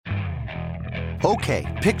Okay,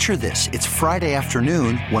 picture this. It's Friday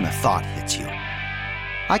afternoon when a thought hits you.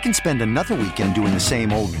 I can spend another weekend doing the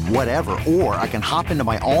same old whatever, or I can hop into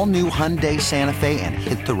my all-new Hyundai Santa Fe and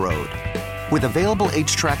hit the road. With available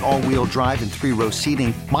H-Track all-wheel drive and 3-row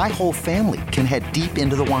seating, my whole family can head deep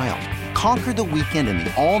into the wild. Conquer the weekend in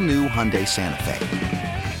the all-new Hyundai Santa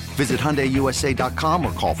Fe. Visit HyundaiUSA.com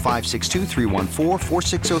or call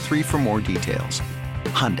 562-314-4603 for more details.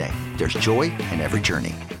 Hyundai, there's joy in every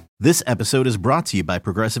journey. This episode is brought to you by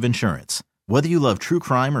Progressive Insurance. Whether you love true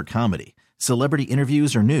crime or comedy, celebrity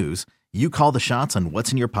interviews or news, you call the shots on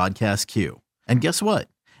what's in your podcast queue. And guess what?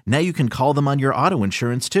 Now you can call them on your auto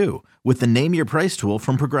insurance too with the Name Your Price tool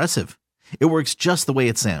from Progressive. It works just the way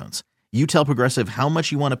it sounds. You tell Progressive how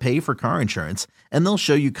much you want to pay for car insurance, and they'll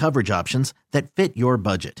show you coverage options that fit your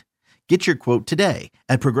budget. Get your quote today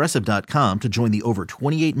at Progressive.com to join the over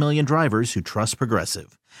 28 million drivers who trust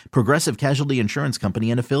Progressive. Progressive Casualty Insurance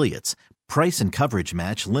Company and Affiliates. Price and coverage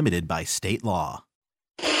match limited by state law.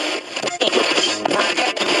 Do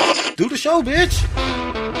the show, bitch.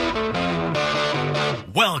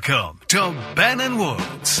 Welcome to Ben and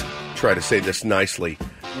Woods. Try to say this nicely.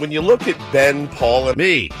 When you look at Ben, Paul, and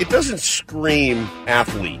me, it doesn't scream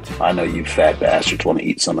athlete. I know you fat bastards want to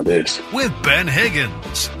eat some of this. With Ben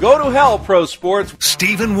Higgins. Go to hell, pro sports.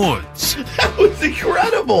 Stephen Woods. That was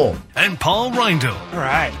incredible. And Paul Reindl. All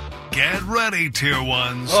right. Get ready, tier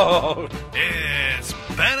ones. Oh. It's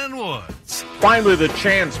Ben and Woods. Finally the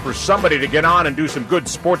chance for somebody to get on and do some good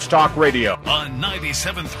sports talk radio. On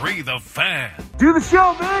 97.3 The Fan. Do the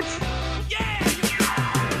show, bitch. Yeah!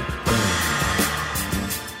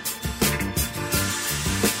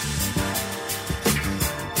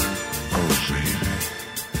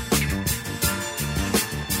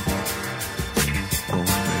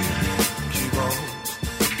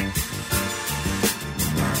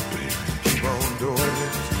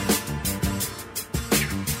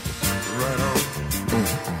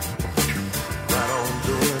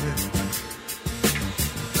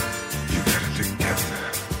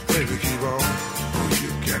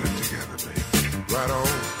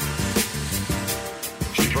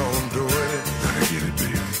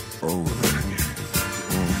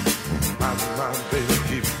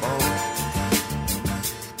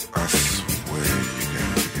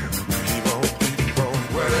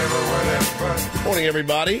 Morning,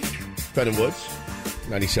 everybody. Ben and Woods,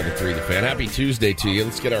 97.3 The Fan. Happy Tuesday to you.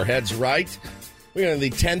 Let's get our heads right. We're on the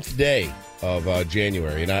 10th day of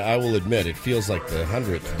January, and I will admit it feels like the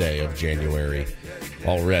 100th day of January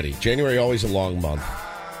already. January always a long month.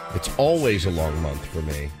 It's always a long month for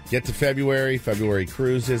me. Get to February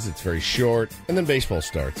cruises, it's very short, and then baseball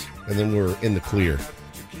starts, and then we're in the clear.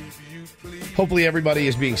 Hopefully everybody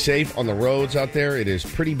is being safe on the roads out there. It is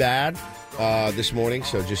pretty bad this morning,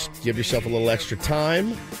 so just give yourself a little extra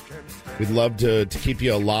time. We'd love to keep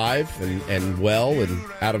you alive and well and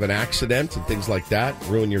out of an accident and things like that,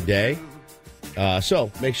 ruin your day.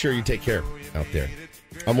 So make sure you take care out there.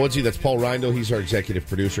 I'm Woodsy, that's Paul Reindl. He's our executive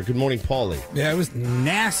producer. Good morning, Paulie. Yeah, it was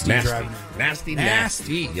nasty driving.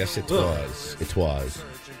 Nasty. Yes, it was. It was.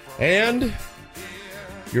 And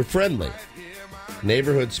your friendly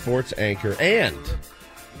neighborhood sports anchor and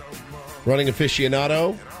running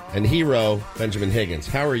aficionado and hero, Benjamin Higgins.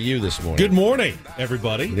 How are you this morning? Good morning,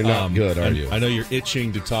 everybody. You're not good, are you? I know you're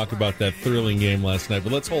itching to talk about that thrilling game last night,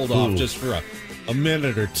 but let's hold off just for a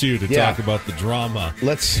minute or two to talk about the drama.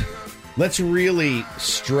 Let's really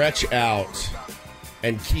stretch out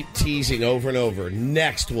and keep teasing over and over.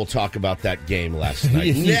 Next, we'll talk about that game last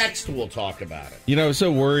night. Next, we'll talk about it. You know, I was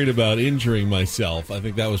so worried about injuring myself. I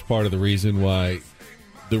think that was part of the reason why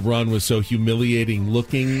the run was so humiliating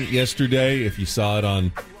looking yesterday. If you saw it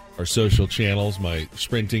on our social channels, my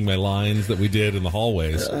lines that we did in the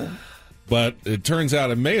hallways. But it turns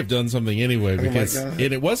out I may have done something anyway because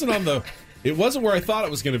it wasn't on the... It wasn't where I thought it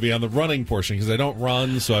was going to be on the running portion because I don't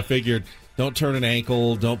run, so I figured don't turn an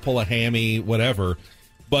ankle, don't pull a hammy, whatever.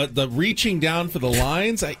 But the reaching down for the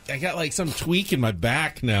lines, I got like some tweak in my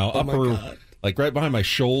back now, like right behind my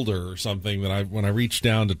shoulder or something. When I reached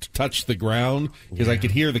down to touch the ground, because I could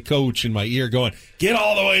hear the coach in my ear going, "Get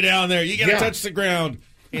all the way down there! You got to touch the ground."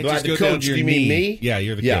 And just go down to your knee. Mean me? Yeah,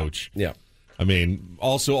 you're the coach. Yeah. I mean,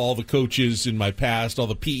 also all the coaches in my past, all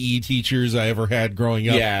the PE teachers I ever had growing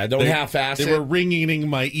up. Yeah, don't half-ass it. They were ringing in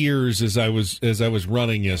my ears as I was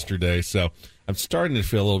running yesterday. So I'm starting to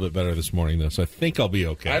feel a little bit better this morning, though. So I think I'll be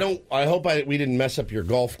okay. I hope we didn't mess up your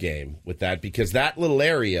golf game with that, because that little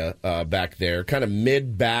area back there, kind of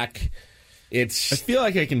mid-back, I feel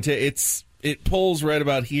like I can it pulls right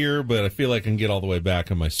about here, but I feel like I can get all the way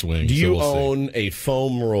back on my swing. Do you own a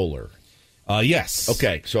foam roller? Yes.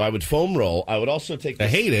 Okay, so I would foam roll. I would also take I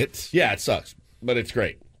hate it. Yeah, it sucks. but it's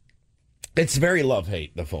great. It's very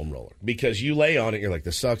love-hate, the foam roller, because you lay on it, you're like,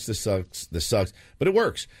 this sucks, but it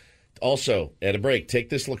works. Also, at a break, take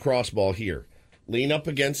this lacrosse ball here, lean up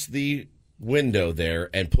against the window there,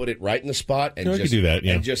 and put it right in the spot, and just do that,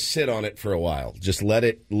 and just sit on it for a while. Just let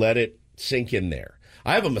it sink in there.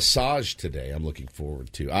 I have a massage today I'm looking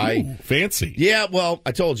forward to. Ooh, fancy. Yeah, well,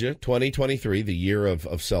 I told you, 2023, the year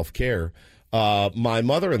of self-care. My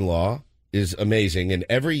mother-in-law is amazing, and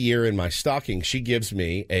every year in my stocking, she gives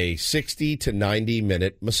me a 60 to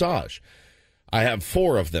 90-minute massage. I have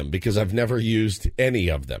 4 of them because I've never used any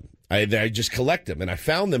of them. I just collect them, and I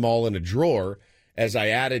found them all in a drawer as I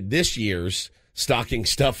added this year's stocking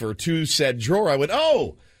stuffer to said drawer. I went,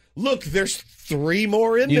 oh, look, there's 3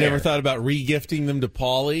 more in there. You never thought about re-gifting them to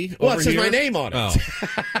Paulie? Well, it says my name on it. Oh.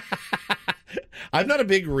 I'm not a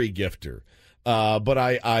big re-gifter, but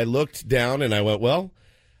I looked down and I went, well,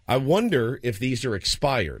 I wonder if these are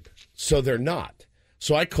expired. So they're not.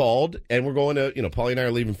 So I called, and we're going to, Paulie and I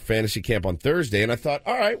are leaving for fantasy camp on Thursday, and I thought,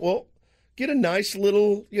 all right, well, get a nice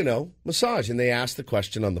little, massage. And they asked the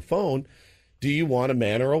question on the phone, do you want a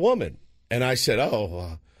man or a woman? And I said,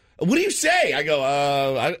 what do you say? I go,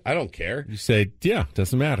 I don't care. You say, yeah,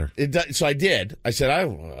 doesn't matter. So I did. I said, I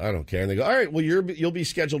don't care. And they go, all right, well, you'll be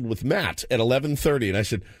scheduled with Matt at 11:30. And I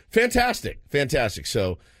said, fantastic.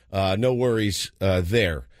 So no worries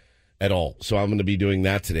there at all. So I'm going to be doing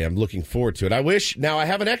that today. I'm looking forward to it. Now I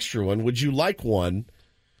have an extra one. Would you like one?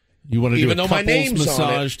 You want to do a my couples name's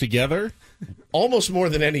massage together? Almost more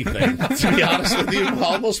than anything. To be honest with you,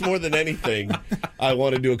 almost more than anything, I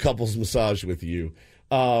want to do a couples massage with you.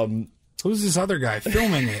 Who's this other guy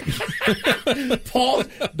filming it? Paul,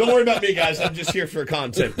 don't worry about me, guys. I'm just here for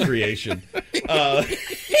content creation. I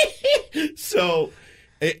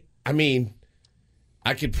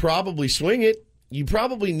could probably swing it. You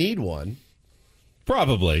probably need one.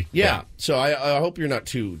 Probably. Yeah. But So I hope you're not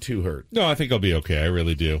too hurt. no, I think I'll be okay. I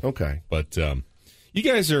really do. Okay. But you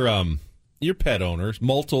guys are you're pet owners,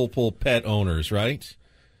 multiple pet owners, right?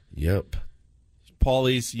 Yep.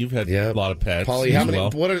 Paulie's, you've had a lot of pets. Paulie, how as many?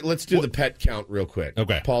 well. Let's do the pet count real quick.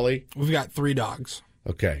 Okay. Paulie? We've got 3 dogs.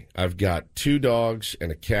 Okay. I've got 2 dogs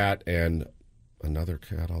and a cat and another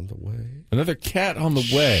cat on the way. Another cat on the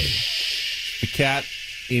way. The cat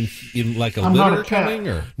in like a litter coming,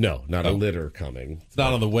 or no, not a litter coming. It's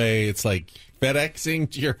not on the way. It's like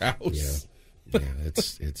FedExing to your house. Yeah,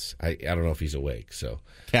 it's. I don't know if he's awake. So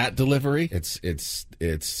cat delivery.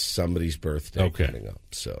 It's somebody's birthday coming up.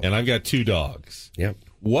 So and I've got 2 dogs. Yep.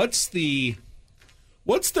 What's the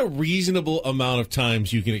reasonable amount of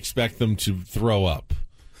times you can expect them to throw up?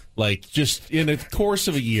 Like just in the course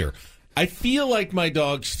of a year. I feel like my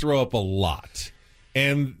dogs throw up a lot,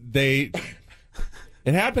 and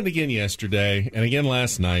it happened again yesterday and again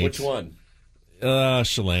last night. Which one?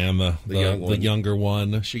 Shalem, the younger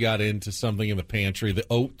one. She got into something in the pantry. The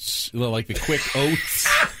oats, like the quick oats.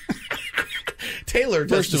 Taylor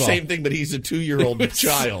does the same thing, but he's a 2-year-old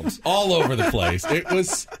child. All over the place. It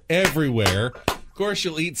was everywhere. Of course,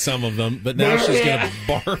 she'll eat some of them, but now she's going to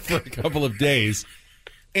barf for a couple of days.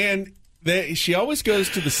 And she always goes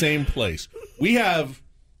to the same place. We have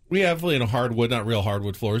hardwood, not real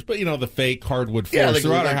hardwood floors, but the fake hardwood floors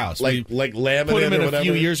throughout our house. Like laminate put them in or whatever. A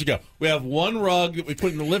few years ago. We have one rug that we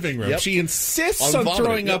put in the living room. Yep. She insists on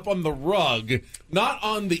throwing up on the rug, not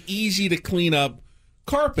on the easy to clean up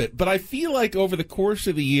carpet. But I feel like over the course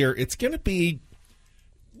of the year, it's going to be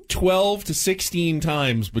 12 to 16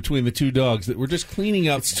 times between the 2 dogs that we're just cleaning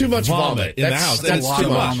up. It's too much vomit in the house. That's too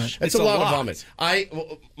much. Vomit. It's a lot of vomit. My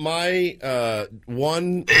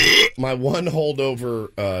one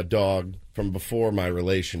holdover dog from before my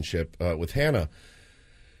relationship with Hannah.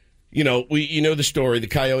 You know the story. The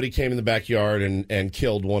coyote came in the backyard and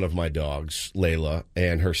killed one of my dogs, Layla,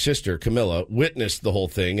 and her sister Camilla witnessed the whole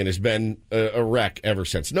thing and has been a wreck ever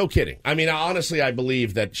since. No kidding. I mean, honestly, I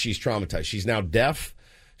believe that she's traumatized. She's now deaf.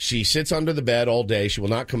 She sits under the bed all day. She will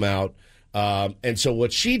not come out. And so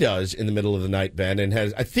what she does in the middle of the night, Ben, and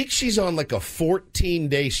I think she's on like a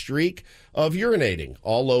 14-day streak of urinating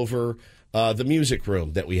all over the music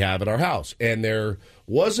room that we have at our house. And there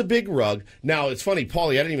was a big rug. Now, it's funny,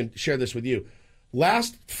 Paulie, I didn't even share this with you.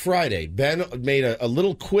 Last Friday, Ben made a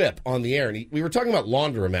little quip on the air, and we were talking about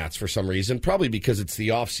laundromats for some reason, probably because it's the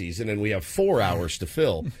off season and we have 4 hours to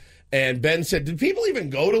fill. And Ben said, "Did people even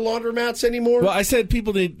go to laundromats anymore?" Well, I said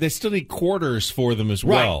they still need quarters for them as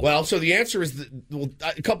well. Right. Well, so the answer is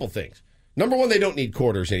a couple things. Number one, they don't need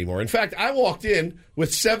quarters anymore. In fact, I walked in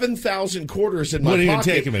with 7,000 quarters in my pocket. They wouldn't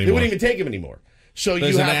even take them anymore. They wouldn't even take them anymore. So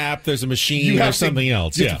there's an app, there's a machine, there's something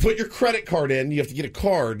else. You have to put your credit card in. You have to get a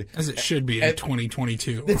card. As it should be in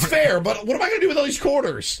 2022. It's fair, but what am I going to do with all these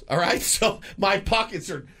quarters? All right? So my pockets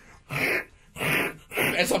are...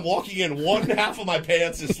 As I'm walking in, one half of my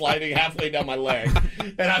pants is sliding halfway down my leg.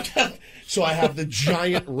 And so I have the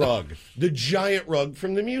giant rug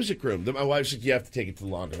from the music room. My wife's like, you have to take it to the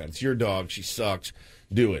laundromat. It's your dog. She sucks.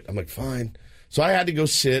 Do it. I'm like, fine. So I had to go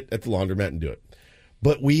sit at the laundromat and do it.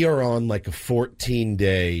 But we are on like a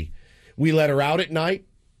 14-day. We let her out at night.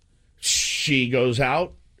 She goes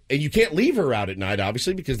out. And you can't leave her out at night,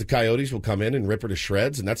 obviously, because the coyotes will come in and rip her to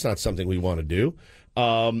shreds, and that's not something we want to do.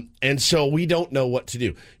 And so we don't know what to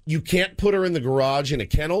do. You can't put her in the garage in a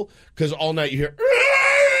kennel because all night you hear...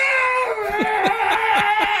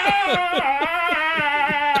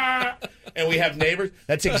 And we have neighbors.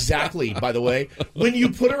 That's exactly, by the way, when you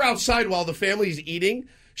put her outside while the family's eating,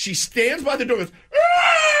 she stands by the door and goes...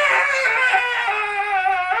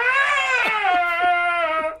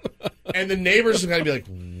 And the neighbors are going to be like,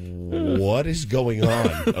 what is going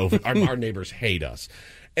on? Our neighbors hate us.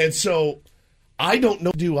 And so I don't know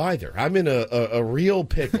what to do either. I'm in a real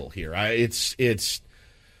pickle here.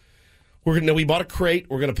 We bought a crate.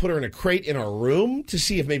 We're going to put her in a crate in our room to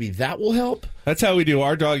see if maybe that will help. That's how we do.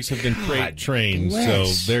 Our dogs have been crate trained, so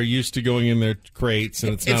they're used to going in their crates,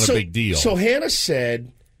 and it's not a big deal. So Hannah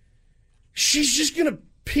said she's just going to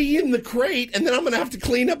pee in the crate, and then I'm going to have to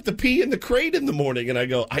clean up the pee in the crate in the morning. And I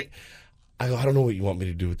go, I don't know what you want me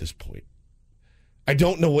to do at this point. I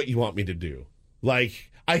don't know what you want me to do.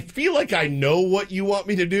 Like, I feel like I know what you want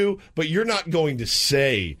me to do, but you're not going to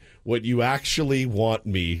say what you actually want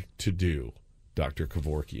me to do, Dr.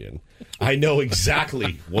 Kevorkian. I know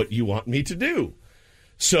exactly what you want me to do.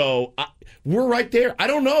 So we're right there. I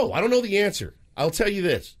don't know. I don't know the answer. I'll tell you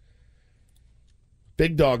this.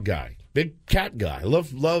 Big dog guy. Big cat guy.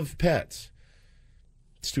 Love pets.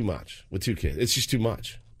 It's too much with 2 kids. It's just too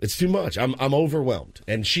much. It's too much. I'm overwhelmed,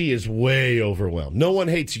 and she is way overwhelmed. No one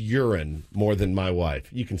hates urine more than my wife.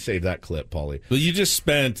 You can save that clip, Paulie. Well, you just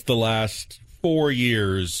spent the last 4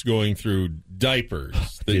 years going through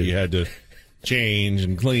diapers that you had to change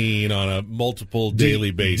and clean on a multiple daily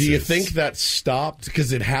basis. Do you think that stopped?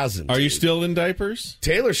 Because it hasn't. Are you still in diapers?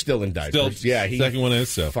 Taylor's still in diapers. Yeah, he second one is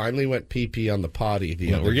so. Finally went pee-pee on the potty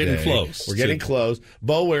the other day. We're getting close. We're getting close.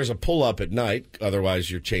 Bo wears a pull-up at night. Otherwise,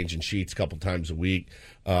 you're changing sheets a couple times a week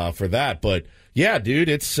for that. But, yeah, dude,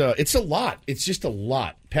 it's a lot. It's just a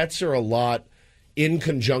lot. Pets are a lot in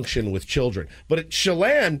conjunction with children. But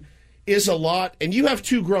Shalane is a lot, and you have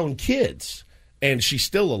 2 grown kids, and she's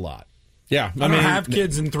still a lot. Yeah, I mean, have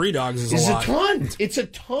kids and 3 dogs is a lot. It's a ton. It's a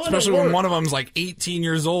ton. Especially when one of them's like 18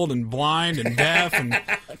 years old and blind and deaf, and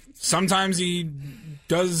sometimes he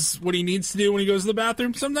does what he needs to do when he goes to the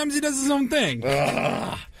bathroom. Sometimes he does his own thing.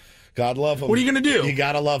 God love him. What are you going to do? You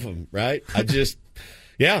got to love him, right? We're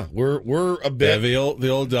a bit. Yeah, the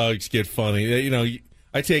old dogs get funny. You know,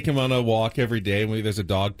 I take him on a walk every day, and there's a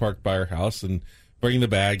dog parked by our house, and bring the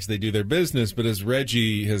bags. They do their business, but as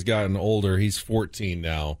Reggie has gotten older, he's 14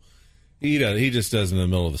 now. He just does in the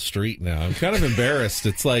middle of the street now. I'm kind of embarrassed.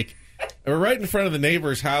 It's like we're right in front of the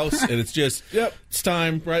neighbor's house, and it's just, it's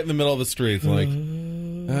time, right in the middle of the street. It's like,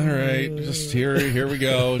 all right, just here we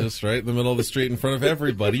go, just right in the middle of the street in front of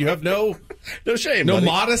everybody. You have no shame, no buddy.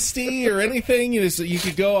 Modesty or anything. You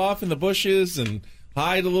could go off in the bushes and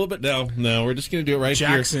hide a little bit. No, we're just going to do it right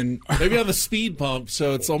Jackson. here. Maybe on the speed bump,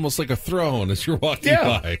 so it's almost like a throne as you're walking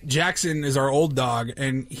by. Jackson is our old dog,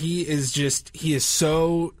 and he is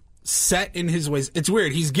so set in his ways. It's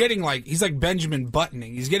weird. He's like Benjamin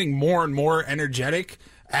Buttoning. He's getting more and more energetic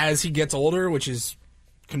as he gets older, which is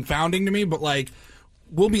confounding to me. But like,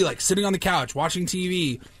 we'll be like sitting on the couch watching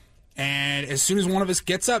TV, and as soon as one of us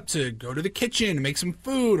gets up to go to the kitchen and make some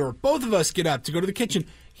food, or both of us get up to go to the kitchen,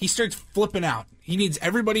 he starts flipping out. He needs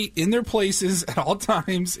everybody in their places at all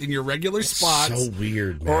times in your regular spots. So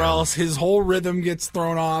weird, man. Or else his whole rhythm gets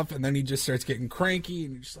thrown off, and then he just starts getting cranky,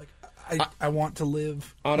 and you're just like, I want to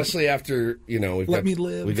live. Honestly, after, let me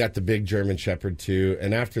live. We got the big German Shepherd too,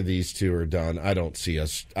 and after these 2 are done, I don't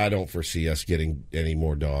foresee us getting any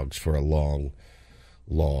more dogs for a long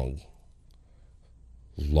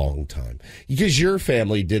time. Because your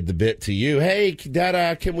family did the bit to you. Hey,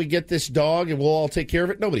 Dad, can we get this dog and we'll all take care of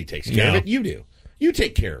it? Nobody takes care of it. You do. You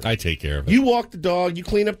take care of it. I take care of it. You walk the dog. You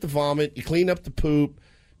clean up the vomit. You clean up the poop.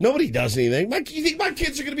 Nobody does anything. You think my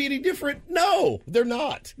kids are going to be any different? No, they're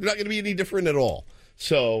not. They're not going to be any different at all.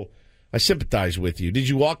 So I sympathize with you. Did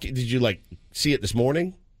you see it this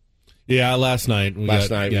morning? Yeah, last night. We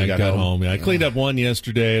got home. Yeah, I cleaned up one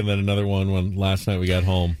yesterday and then another one when last night we got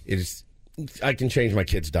home. I can change my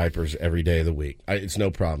kids' diapers every day of the week. It's no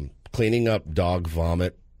problem. cleaning up dog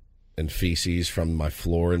vomit and feces from my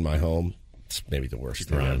floor in my home. It's maybe the worst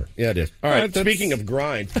thing ever. Yeah, it is. All right, speaking of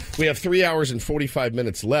grind, we have 3 hours and 45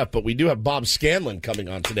 minutes left, but we do have Bob Scanlon coming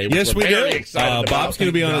on today. Yes, we do. Bob's Bob's going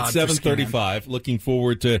to be on at 7:35. Looking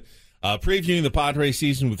forward to previewing the Padres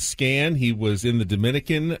season with Scan. He was in the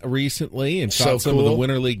Dominican recently and caught some of the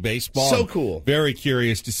Winter League Baseball. So cool. Very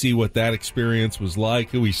curious to see what that experience was like,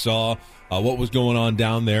 who he saw, what was going on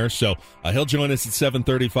down there. So he'll join us at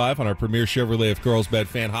 7:35 on our Premier Chevrolet of Carlsbad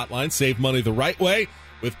fan hotline. Save money the right way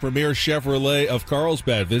with Premier Chevrolet of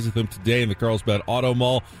Carlsbad. Visit them today in the Carlsbad Auto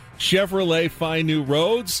Mall. Chevrolet, find new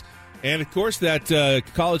roads. And, of course, that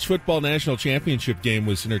college football national championship game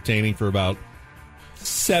was entertaining for about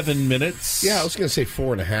 7 minutes. Yeah, I was going to say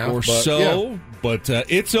 4.5 or so. But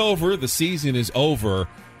it's over. The season is over.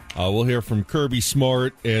 We'll hear from Kirby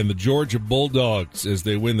Smart and the Georgia Bulldogs as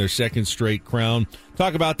they win their second straight crown.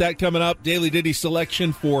 Talk about that coming up. Daily Ditty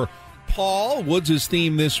selection for Paul Woods'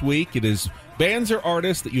 theme this week. It is bands or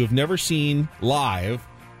artists that you have never seen live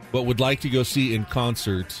but would like to go see in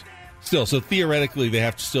concert still. So theoretically, they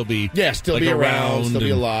have to still be still be around, still be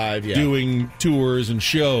alive, doing tours and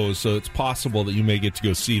shows. So it's possible that you may get to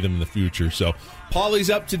go see them in the future. So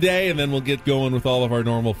Paulie's up today, and then we'll get going with all of our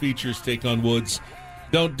normal features. Take on Woods,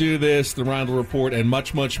 Don't Do This, the Roundel Report, and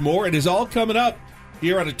much, much more. It is all coming up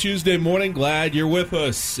here on a Tuesday morning. Glad you're with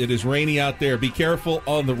us. It is rainy out there. Be careful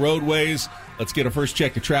on the roadways. Let's get a first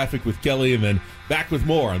check of traffic with Kelly, and then back with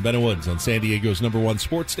more on Ben and Woods on San Diego's #1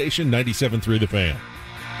 sports station, 97.3 The Fan.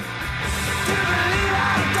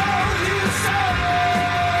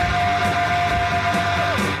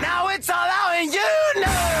 Now it's all out and you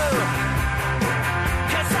know,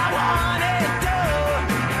 'cause I want it to.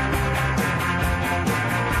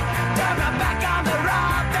 Turn my back on the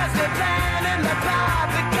rock, that's the plan in the plot,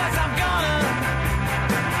 because I'm gonna.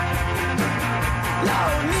 No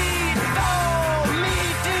need for me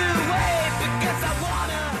to wait, because I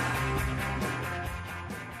wanna.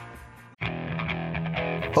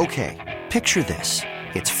 Okay, picture this.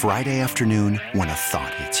 It's Friday afternoon when a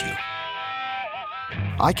thought hits you.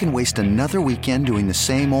 I can waste another weekend doing the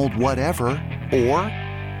same old whatever, or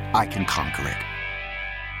I can conquer it.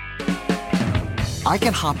 I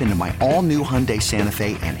can hop into my all-new Hyundai Santa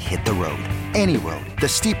Fe and hit the road. Any road. The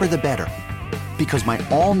steeper, the better. Because my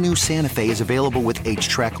all-new Santa Fe is available with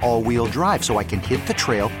H-Track all-wheel drive, so I can hit the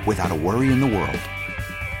trail without a worry in the world.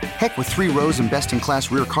 Heck, with 3 rows and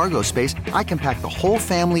best-in-class rear cargo space, I can pack the whole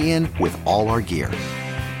family in with all our gear.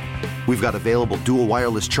 We've got available dual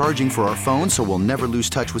wireless charging for our phones, so we'll never lose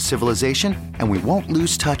touch with civilization, and we won't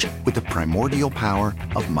lose touch with the primordial power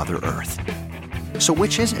of Mother Earth. So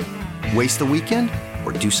which is it? Waste the weekend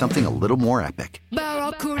or do something a little more epic?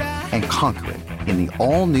 And conquer it in the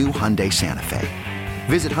all-new Hyundai Santa Fe.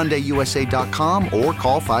 Visit HyundaiUSA.com or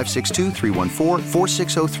call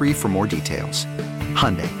 562-314-4603 for more details.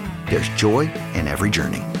 Hyundai, there's joy in every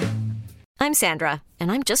journey. I'm Sandra,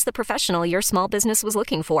 and I'm just the professional your small business was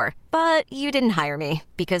looking for. But you didn't hire me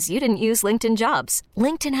because you didn't use LinkedIn Jobs.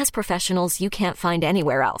 LinkedIn has professionals you can't find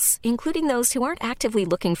anywhere else, including those who aren't actively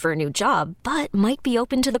looking for a new job, but might be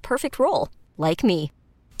open to the perfect role, like me.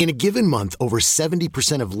 In a given month, over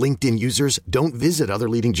 70% of LinkedIn users don't visit other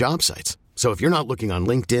leading job sites. So if you're not looking on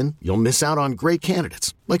LinkedIn, you'll miss out on great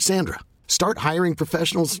candidates like Sandra. Start hiring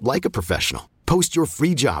professionals like a professional. Post your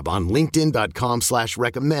free job on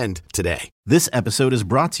linkedin.com/recommend today. This episode is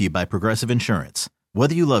brought to you by Progressive Insurance.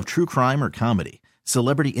 Whether you love true crime or comedy,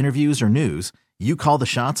 celebrity interviews or news, you call the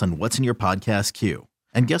shots on what's in your podcast queue.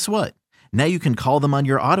 And guess what? Now you can call them on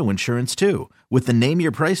your auto insurance too with the Name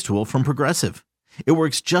Your Price tool from Progressive. It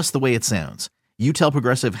works just the way it sounds. You tell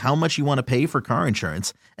Progressive how much you want to pay for car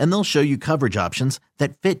insurance, and they'll show you coverage options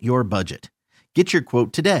that fit your budget. Get your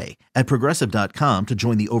quote today at Progressive.com to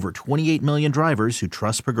join the over 28 million drivers who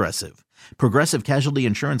trust Progressive. Progressive Casualty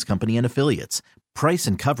Insurance Company and Affiliates. Price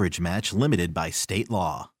and coverage match limited by state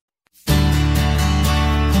law.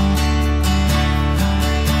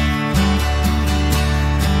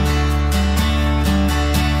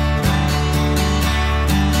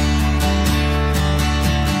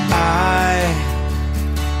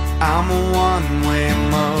 I'm a one-way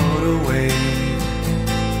motorway.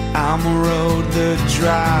 I'm a road that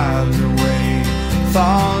drives away,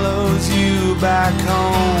 follows you back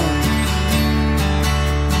home.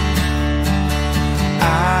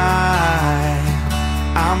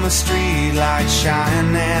 I'm a street light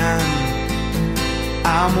shining.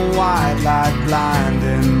 I'm a white light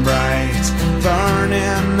blinding bright,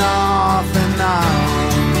 burning off and on.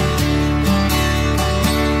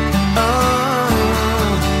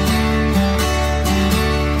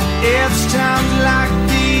 It's times like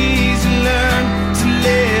these you learn to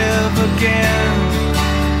live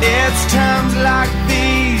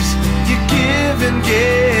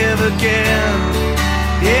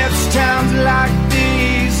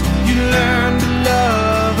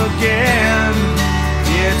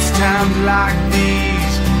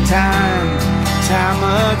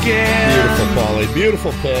Beautiful, Paulie.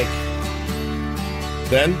 Beautiful pick.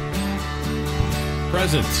 Ben?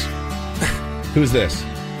 Presents. Who's this?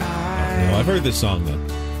 No, I've heard this song, though.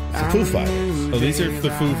 The Foo Fighters. Oh, these are the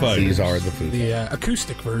Foo Fighters. These are the Foo Fighters. The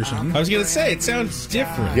acoustic version. I was going to say, it sounds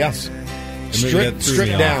different. Yes. Stripped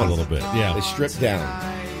down a little bit. Yeah. They stripped down.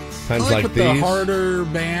 Times I like with these. the harder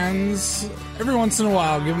bands, every once in a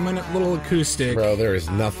while, give them a little acoustic. Bro, there is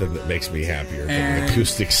nothing that makes me happier than an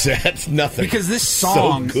acoustic set. Nothing. Because this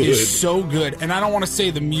song so good. is so good. And I don't want to say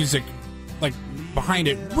the music like behind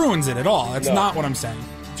it ruins it at all. That's not what I'm saying.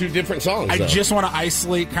 Two different songs, I though. just want to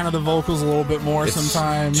isolate kind of the vocals a little bit more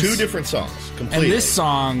sometimes. Two different songs, completely. And this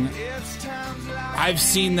song, I've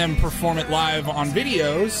seen them perform it live on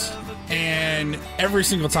videos, and every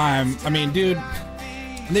single time, I mean, dude,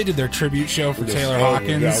 they did their tribute show for Taylor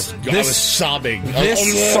Hawkins. I was sobbing.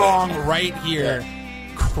 This song right here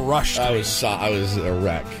crushed me. I was a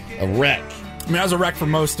wreck. A wreck. I mean, I was a wreck for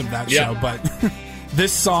most of that show, but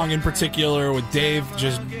this song in particular with Dave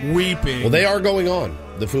just weeping. Well, they are going on.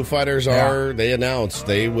 The Foo Fighters are, they announced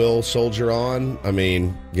they will soldier on. I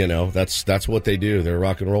mean, you know, that's what they do. They're a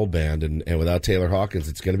rock and roll band, and without Taylor Hawkins,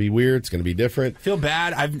 it's going to be weird. It's going to be different. I feel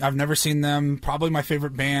bad. I've never seen them. Probably my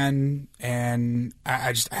favorite band, and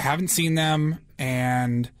I haven't seen them.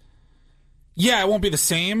 And yeah, it won't be the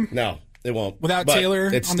same. No, it won't. Without but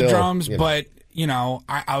Taylor on still, the drums, you know. But you know,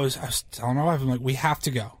 I was telling my wife, I'm like, we have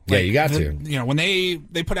to go. Yeah, like, you got to. You know, when they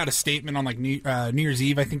put out a statement on like New Year's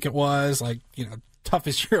Eve, I think it was, like, you know,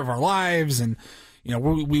 toughest year of our lives, and you know,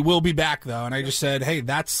 we will be back though. And I just said, hey,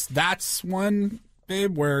 that's one,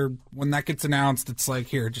 babe, where when that gets announced, it's like,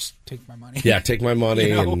 here, just take my money. Yeah, take my money,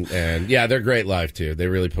 You know? and yeah, they're great live too. They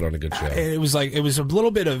really put on a good show. It was a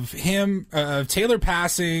little bit of him, Taylor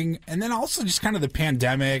passing, and then also just kind of the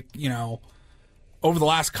pandemic. You know, over the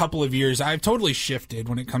last couple of years, I've totally shifted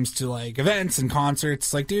when it comes to like events and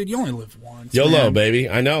concerts. Like, dude, you only live once. YOLO, man. baby.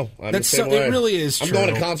 I know. I'm That's the same so. way. It really is true. I'm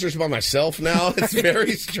going to concerts by myself now. It's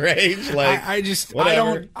very strange. Like,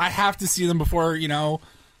 I have to see them before, you know,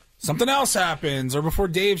 something else happens, or before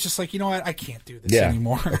Dave's just like, you know what, I can't do this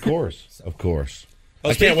anymore. Of course. Of course.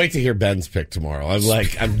 I can't wait to hear Ben's pick tomorrow.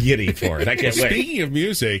 I'm giddy for it. I can't wait. Speaking of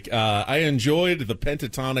music, I enjoyed the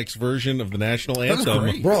Pentatonix version of the national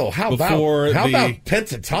anthem. Bro, how about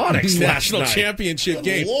Pentatonix national last night? championship Good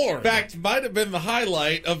game? Lord. In fact, might have been the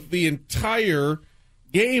highlight of the entire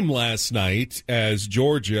game last night, as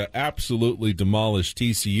Georgia absolutely demolished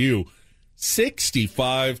TCU.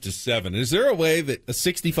 65-7. Is there a way that a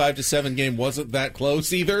 65-7 game wasn't that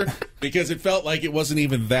close either? Because it felt like it wasn't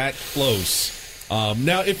even that close.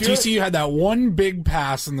 Now, if TCU had that one big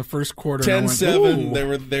pass in the first quarter, 10-7,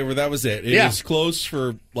 they were. That was it. It was close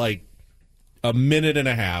for like a minute and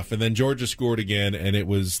a half, and then Georgia scored again, and that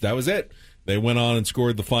was it. They went on and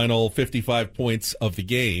scored the final 55 points of the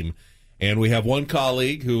game. And we have one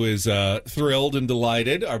colleague who is thrilled and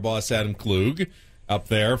delighted. Our boss Adam Klug, up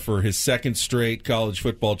there for his second straight college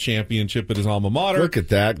football championship at his alma mater. Look at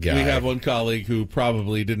that guy. We have one colleague who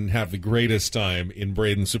probably didn't have the greatest time in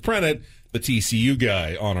Braden Suprenant, the TCU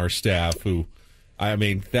guy on our staff, who, I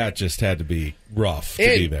mean, that just had to be rough to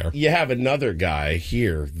be there. You have another guy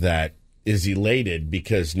here that is elated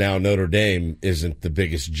because now Notre Dame isn't the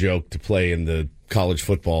biggest joke to play in the college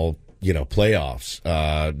football, you know, playoffs.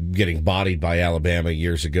 Getting bodied by Alabama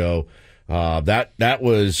years ago, that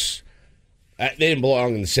was they didn't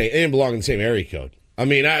belong in the same area code. I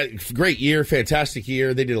mean, great year, fantastic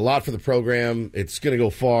year. They did a lot for the program. It's going to go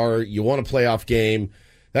far. You won a playoff game.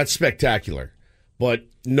 That's spectacular. But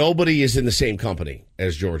nobody is in the same company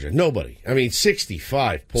as Georgia. Nobody. I mean,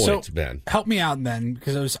 65 points, so, Ben. Help me out then,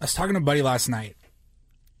 because I was talking to a buddy last night.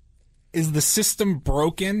 Is the system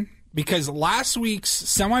broken? Because last week's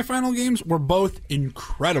semifinal games were both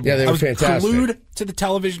incredible. Yeah, they were I was fantastic. glued to the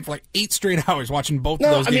television for like 8 straight hours watching both of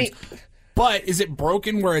those games. But is it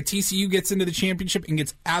broken where a TCU gets into the championship and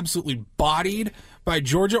gets absolutely bodied by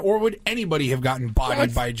Georgia, or would anybody have gotten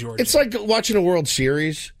bodied by Georgia? It's like watching a World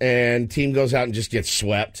Series and team goes out and just gets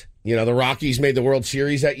swept. You know, the Rockies made the World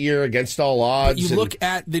Series that year against all odds. But you look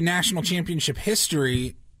at the national championship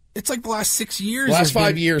history, it's like the last 6 years. The last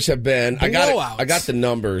 5 years have been, I got the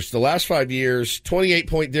numbers. The last 5 years,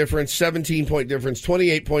 28-point difference, 17-point difference,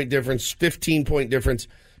 28-point difference, 15-point difference,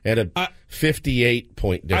 and a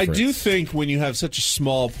 58-point difference. I do think when you have such a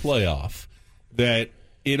small playoff that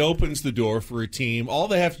it opens the door for a team. All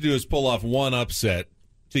they have to do is pull off one upset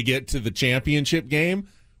to get to the championship game,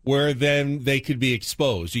 where then they could be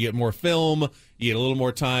exposed. You get more film, you get a little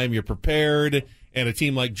more time, you're prepared, and a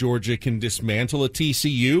team like Georgia can dismantle a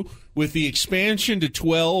TCU. With the expansion to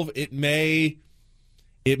 12, it may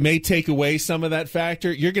take away some of that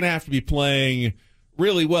factor. You're going to have to be playing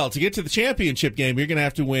really well. To get to the championship game, you're going to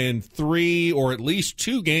have to win 3 or at least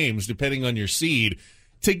 2 games, depending on your seed,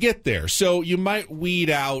 to get there. So you might weed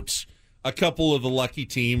out a couple of the lucky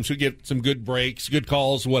teams who get some good breaks, good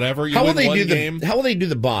calls, whatever. How will they do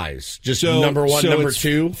the buys? Just number 1, number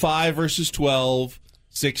 2? 5 versus 12,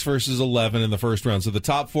 6 versus 11 in the first round. So the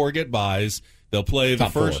top 4 get buys. They'll play the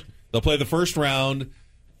first. They'll play the first round.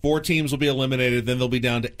 4 teams will be eliminated. Then they'll be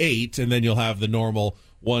down to 8, and then you'll have the normal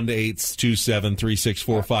 1 to 8, 2, 7, 3, 6,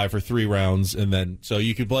 4, 5 for 3 rounds, and then so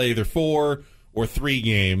you can play either 4 or 3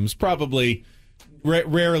 games. Probably,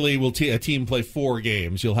 rarely will a team play 4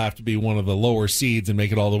 games. You'll have to be one of the lower seeds and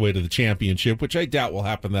make it all the way to the championship, which I doubt will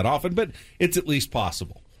happen that often, but it's at least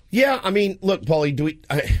possible. Yeah, I mean, look, Paulie,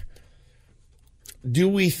 do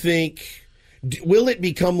we think? Will it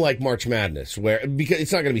become like March Madness, because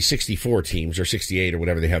it's not going to be 64 teams or 68 or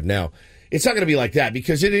whatever they have now? It's not going to be like that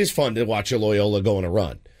because it is fun to watch a Loyola go on a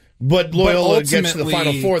run. But Loyola gets to the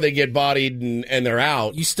Final Four, they get bodied and they're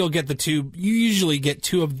out. You still get you usually get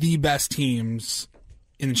 2 of the best teams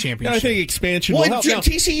in the championship. I think expansion will help.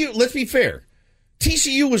 TCU, let's be fair.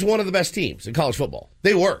 TCU was one of the best teams in college football.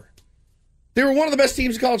 They were one of the best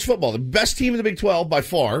teams in college football. The best team in the Big 12 by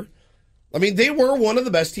far. I mean, they were one of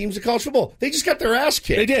the best teams in college football. They just got their ass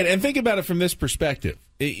kicked. They did. And think about it from this perspective.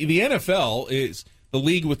 The NFL is the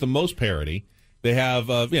league with the most parity. They have,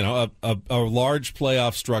 a large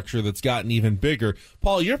playoff structure that's gotten even bigger.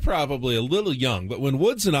 Paul, you're probably a little young, but when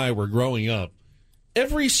Woods and I were growing up,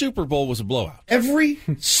 every Super Bowl was a blowout. Every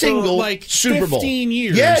single Super Bowl. 15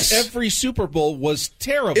 years, yes. Every Super Bowl was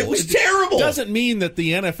terrible. It was terrible. It doesn't mean that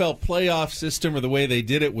the NFL playoff system or the way they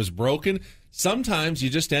did it was broken. Sometimes you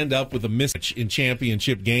just end up with a mismatch in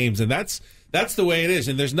championship games, and that's the way it is,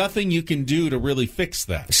 and there's nothing you can do to really fix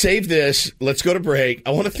that. Save this. Let's go to break.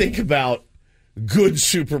 I want to think about good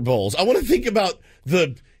Super Bowls. I want to think about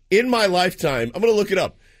in my lifetime, I'm going to look it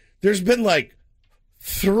up. There's been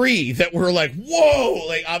 3 that were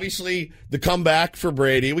whoa! Obviously, the comeback for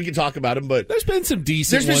Brady. We can talk about him, but there's been some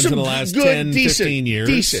decent ones in the last 10, 15 years.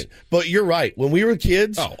 Decent. But you're right. When we were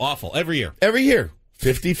kids... Oh, awful. Every year.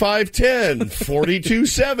 55-10,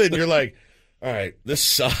 42-7. You're like, all right, this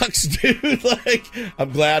sucks, dude.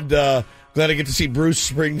 I'm glad I get to see Bruce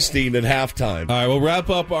Springsteen at halftime. All right, we'll wrap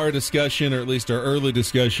up our discussion, or at least our early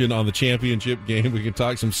discussion on the championship game. We can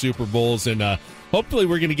talk some Super Bowls, and hopefully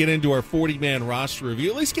we're going to get into our 40-man roster review.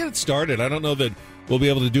 At least get it started. I don't know that we'll be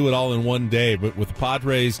able to do it all in one day, but with the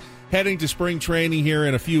Padres heading to spring training here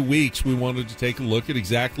in a few weeks, we wanted to take a look at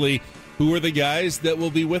exactly who are the guys that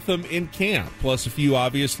will be with them in camp, plus a few,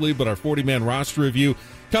 obviously, but our 40-man roster review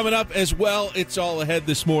coming up as well. It's all ahead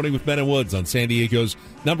this morning with Ben and Woods on San Diego's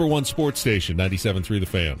 #1 sports station, 97.3 The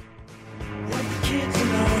Fan. What the kids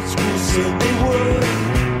in our school said they would.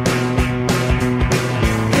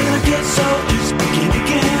 And I guess I'll just begin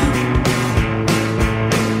again.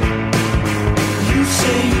 You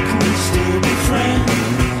say you can still be friends.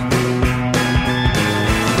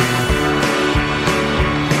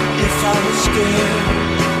 If I was scared,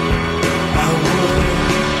 I would.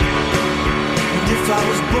 And if I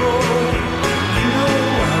was bored, you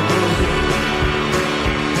know I would.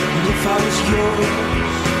 And if I was yours,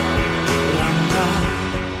 but I'm not.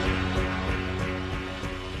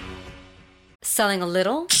 Selling a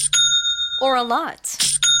little or a lot?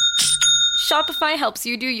 Shopify helps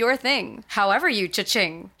you do your thing, however you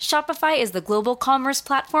cha-ching. Shopify is the global commerce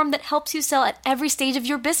platform that helps you sell at every stage of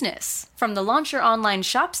your business. From the launch your online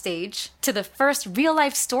shop stage, to the first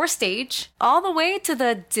real-life store stage, all the way to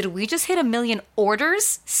the did we just hit 1 million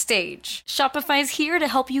orders stage. Shopify is here to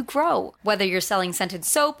help you grow. Whether you're selling scented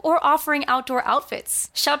soap or offering outdoor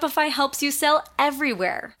outfits, Shopify helps you sell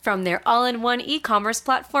everywhere. From their all-in-one e-commerce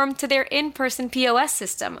platform to their in-person POS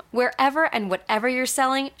system, wherever and whatever you're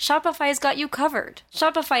selling, Shopify's got you covered.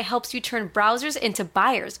 Shopify helps you turn browsers into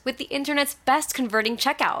buyers with the internet's best converting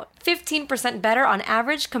checkout. 15% better on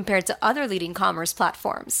average compared to other leading commerce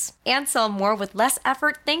platforms. And sell more with less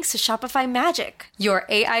effort thanks to Shopify Magic, your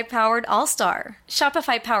AI-powered all-star.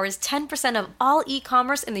 Shopify powers 10% of all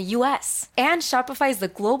e-commerce in the U.S. And Shopify is the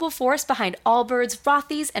global force behind Allbirds,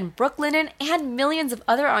 Rothy's, and Brooklinen, and millions of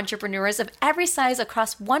other entrepreneurs of every size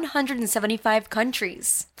across 175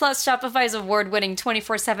 countries. Plus, Shopify's award-winning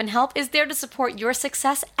 24/7 help is there to support your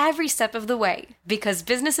success every step of the way. Because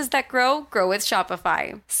businesses that grow, grow with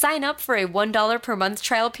Shopify. Sign up for a $1 per month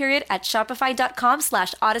trial period at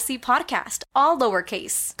shopify.com/Odyssey Podcast, all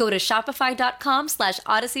lowercase. Go to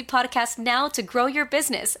shopify.com/Odyssey Podcast now to grow your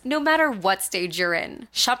business, no matter what stage you're in.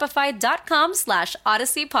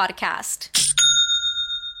 Shopify.com/Odyssey Podcast.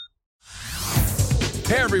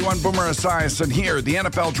 Hey everyone, Boomer Esiason here. The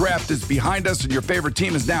NFL Draft is behind us and your favorite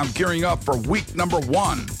team is now gearing up for week number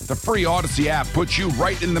 1. The free Odyssey app puts you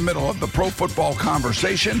right in the middle of the pro football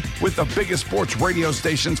conversation with the biggest sports radio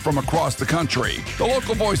stations from across the country. The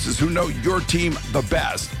local voices who know your team the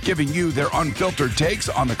best, giving you their unfiltered takes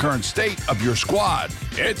on the current state of your squad.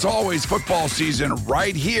 It's always football season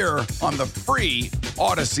right here on the free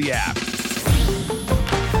Odyssey app.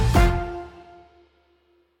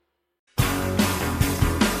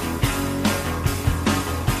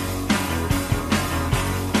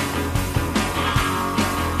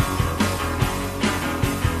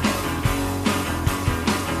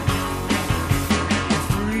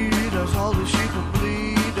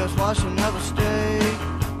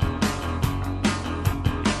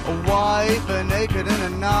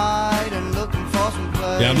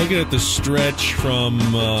 Yeah, I'm looking at the stretch from,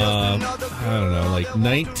 I don't know, like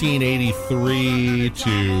 1983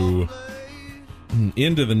 to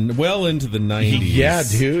into the 90s. Yeah,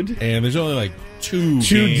 dude. And there's only like two games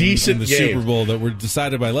decent in the games. Super Bowl that were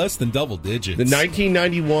decided by less than double digits. The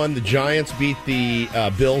 1991, the Giants beat the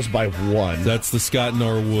Bills by 1. That's the Scott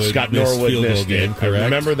Norwood missed field missed goal game, it. correct? I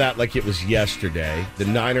remember that like it was yesterday. The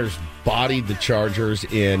Niners bodied the Chargers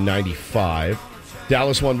in 95.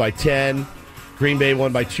 Dallas won by 10. Green Bay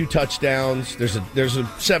won by 2 touchdowns. There's a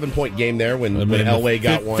 7-point game there when Elway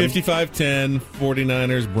got one. 55-10,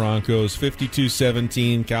 49ers, Broncos.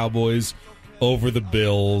 52-17, Cowboys over the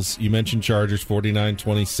Bills. You mentioned Chargers,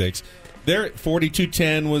 49-26. There,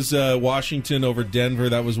 42-10 was Washington over Denver.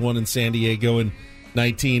 That was one in San Diego in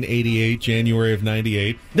 1988, January of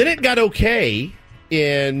 98. Then it got okay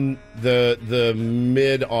in the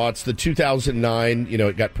mid-aughts, the 2009.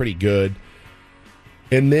 It got pretty good.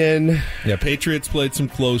 And then... Yeah, Patriots played some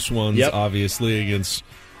close ones, obviously, against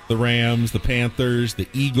the Rams, the Panthers, the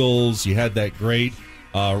Eagles. You had that great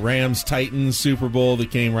Rams-Titans Super Bowl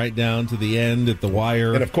that came right down to the end at the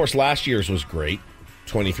wire. And, of course, last year's was great,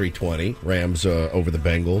 23-20, Rams over the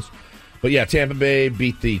Bengals. But, yeah, Tampa Bay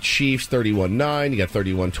beat the Chiefs 31-9. You got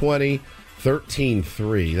 31-20,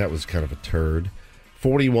 13-3. That was kind of a turd.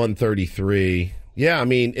 41-33. Yeah, I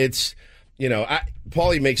mean, it's...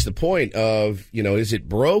 Paulie makes the point of, is it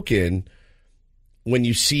broken when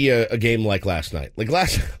you see a game like last night? Like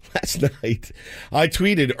last night, I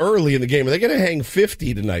tweeted early in the game, are they going to hang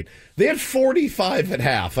 50 tonight? They had 45 at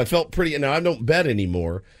half. I felt pretty, now I don't bet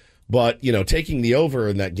anymore, but, taking the over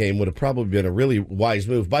in that game would have probably been a really wise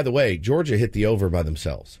move. By the way, Georgia hit the over by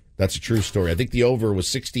themselves. That's a true story. I think the over was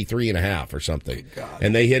 63.5 or something,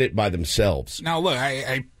 and they hit it by themselves. Now, look,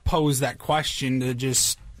 I posed that question to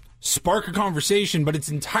just spark a conversation, but it's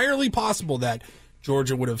entirely possible that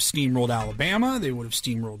Georgia would have steamrolled Alabama. They would have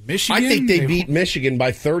steamrolled Michigan. I think they beat Michigan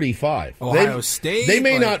by 35. Ohio State. They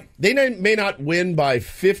may not. They may not win by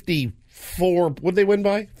 54. Would they win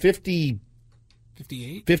by 50?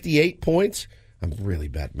 58. 58 points. I'm really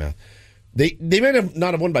bad at math. They may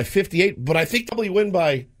not have won by 58, but I think they'll probably win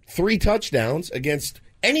by 3 touchdowns against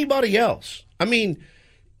anybody else. I mean,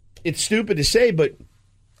 it's stupid to say, but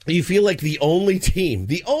you feel like the only team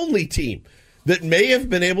that may have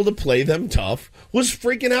been able to play them tough was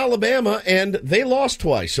freaking Alabama, and they lost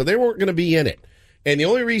twice, so they weren't going to be in it. And the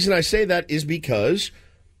only reason I say that is because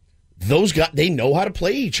those guys, they know how to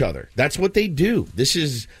play each other. That's what they do.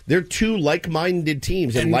 They're 2 like-minded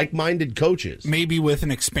teams and like-minded coaches. Maybe with an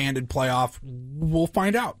expanded playoff, we'll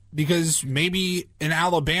find out. Because maybe in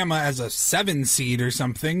Alabama as a 7 seed or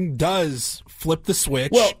something does flip the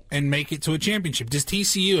switch and make it to a championship. Does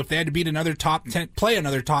TCU, if they had to beat another top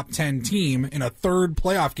 10 team in a third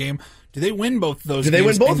playoff game, do they win both of those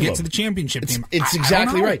games and get to the championship game? It's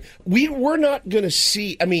exactly right. We're not going to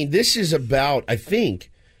see, this is about, I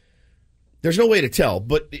think, there's no way to tell,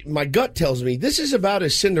 but my gut tells me this is about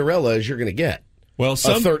as Cinderella as you're going to get. Well, a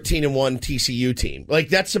 13-1 TCU team. Like,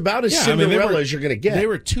 that's about as Cinderella as you're going to get. They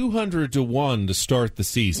were 200-1 to start the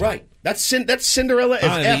season. Right. That's Cinderella.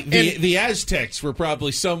 The Aztecs were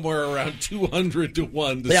probably somewhere around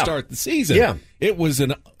 200-1 to start the season. Yeah. It was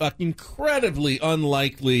an incredibly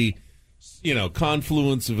unlikely,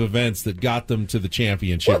 confluence of events that got them to the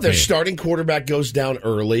championship. Well, their starting quarterback goes down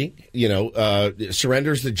early,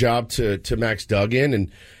 surrenders the job to Max Duggan,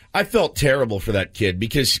 and I felt terrible for that kid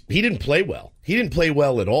because he didn't play well. He didn't play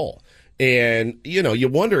well at all. And, you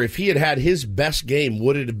wonder if he had his best game,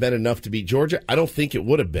 would it have been enough to beat Georgia? I don't think it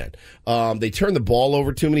would have been. They turned the ball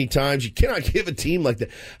over too many times. You cannot give a team like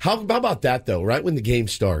that. How about that, though, right when the game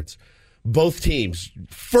starts? Both teams,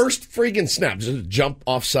 first friggin' snap, just jump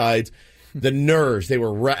off sides. The nerves,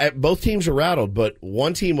 both teams were rattled, but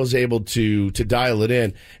one team was able to dial it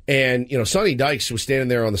in. And, Sonny Dykes was standing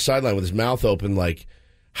there on the sideline with his mouth open like,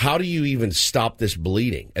 how do you even stop this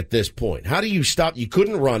bleeding at this point? How do you stop? You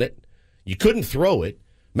couldn't run it. You couldn't throw it.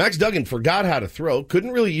 Max Duggan forgot how to throw.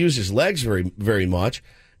 Couldn't really use his legs very, very much.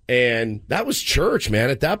 And that was church, man.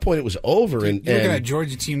 At that point, it was over. And look at that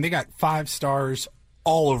Georgia team. They got 5 stars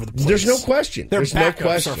all over the place. There's no question. There's no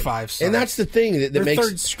question. Are 5 stars. And that's the thing that Their makes...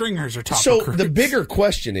 third stringers are top So recruits. the bigger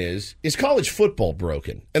question is college football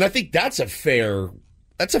broken? And I think that's a fair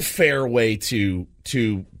way to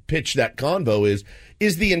pitch that convo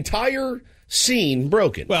is the entire scene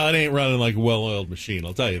broken? Well, it ain't running like a well-oiled machine,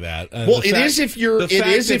 I'll tell you that. Well, it is if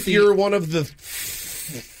you're one of the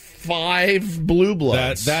 5 blue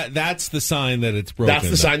bloods. That's the sign that it's broken. That's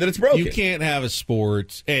the sign that it's broken. You can't have a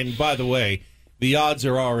sport. And by the way, the odds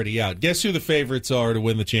are already out. Guess who the favorites are to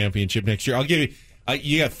win the championship next year? I'll give you.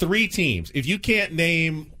 You got 3 teams. If you can't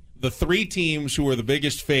name the 3 teams who are the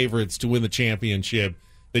biggest favorites to win the championship,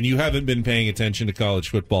 then you haven't been paying attention to college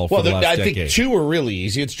football for the last decade. I think 2 are really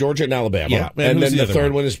easy. It's Georgia and Alabama. Yeah, and then the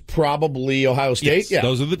third one is probably Ohio State. Yes,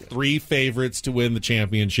 those are the 3 favorites to win the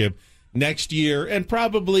championship next year and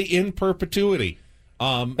probably in perpetuity.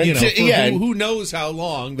 Who knows how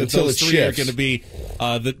long that those 3 are going to be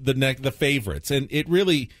the favorites. And it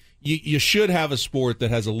really, you should have a sport that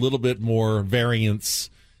has a little bit more variance,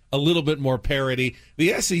 a little bit more parity.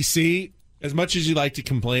 The SEC, as much as you like to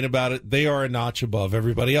complain about it, they are a notch above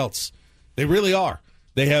everybody else. They really are.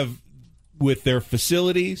 They have, with their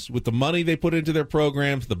facilities, with the money they put into their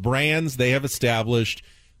programs, the brands they have established,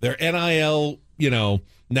 their NIL,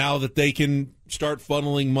 now that they can start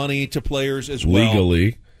funneling money to players as well.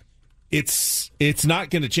 Legally. It's not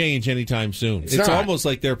going to change anytime soon. It's not. Almost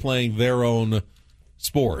like they're playing their own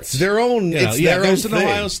sports. It's their own There's an thing.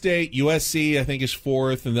 Ohio State. USC, I think, is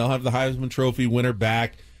 4th, and they'll have the Heisman Trophy winner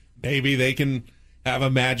back. Maybe they can have a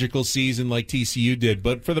magical season like TCU did.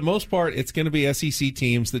 But for the most part, it's going to be SEC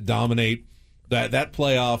teams that dominate that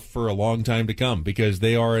playoff for a long time to come because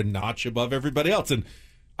they are a notch above everybody else. And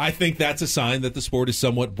I think that's a sign that the sport is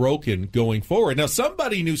somewhat broken going forward. Now,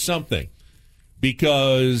 somebody knew something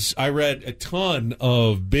because I read a ton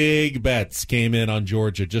of big bets came in on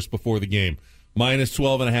Georgia just before the game. Minus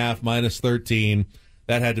 12.5, minus 13.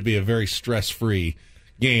 That had to be a very stress-free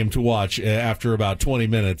game to watch after about 20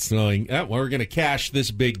 minutes, knowing we're going to cash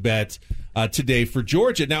this big bet today for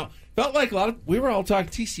Georgia. Now, felt like we were all talking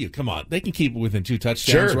TCU. Come on, they can keep it within 2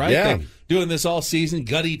 touchdowns, sure, right? Yeah. They're doing this all season,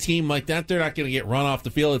 gutty team like that. They're not going to get run off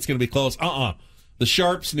the field. It's going to be close. The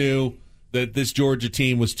Sharps knew that this Georgia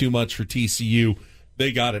team was too much for TCU.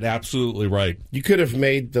 They got it absolutely right. You could have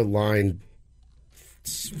made the line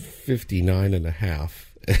 59.5.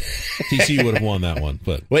 TCU would have won that one,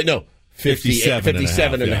 but wait, no. 57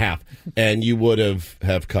 and a half, and you would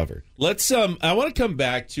have covered. Let's I want to come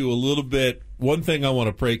back to a little bit. One thing I want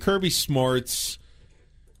to pray, Kirby Smart's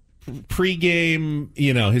pregame,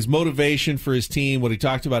 his motivation for his team, what he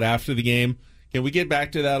talked about after the game. Can we get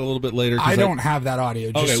back to that a little bit later? I don't have that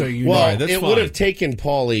audio, just so you know. Well, that's it fine. would have taken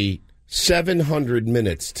Paulie 700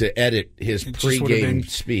 minutes to edit his pregame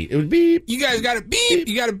speech. It would be... You guys got to beep.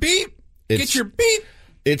 You got to beep. Get your beep.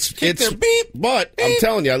 It's their beep. But I'm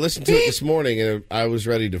telling you, I listened to it this morning and I was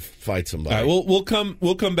ready to fight somebody. All right,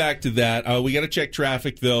 we'll come back to that. We got to check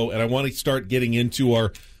traffic though, and I want to start getting into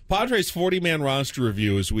our Padres 40-man roster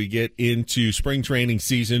review as we get into spring training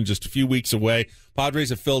season, just a few weeks away.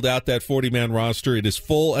 Padres have filled out that 40-man roster. It is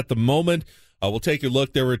full at the moment. We'll take a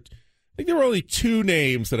look. I think there were only 2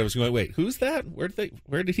 names that I was going, wait, who's that? Where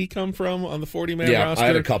did he come from on the 40-man roster? I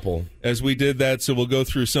had a couple. As we did that, so we'll go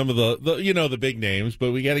through some of the big names,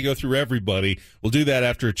 but we got to go through everybody. We'll do that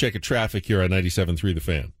after a check of traffic here on 97.3 The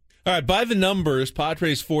Fan. All right, by the numbers,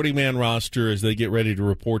 Padres 40-man roster as they get ready to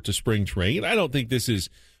report to spring training. I don't think this is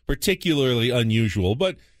particularly unusual,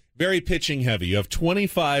 but very pitching heavy. You have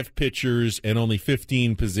 25 pitchers and only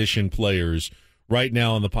 15 position players right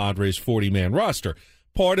now on the Padres 40-man roster.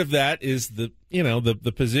 Part of that is the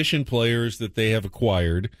position players that they have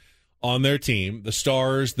acquired on their team. The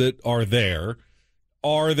stars that are there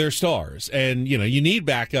are their stars. And, you need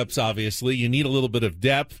backups, obviously. You need a little bit of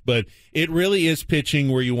depth, but it really is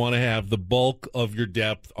pitching where you want to have the bulk of your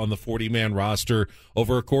depth on the 40-man roster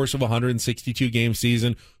over a course of a 162-game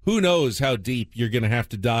season. Who knows how deep you're going to have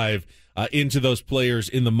to dive into those players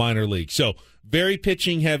in the minor league. So very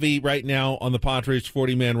pitching heavy right now on the Padres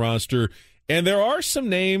 40-man roster. And there are some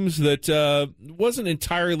names that wasn't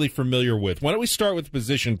entirely familiar with. Why don't we start with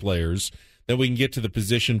position players, then we can get to the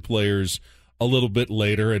position players a little bit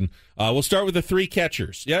later. And we'll start with the 3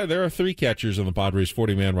 catchers. Yeah, there are 3 catchers on the Padres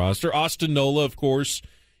 40-man roster. Austin Nola, of course,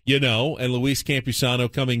 and Luis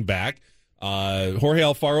Campusano coming back. Jorge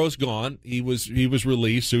Alfaro's gone. He was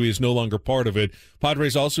released, so he is no longer part of it.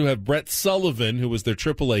 Padres also have Brett Sullivan, who was their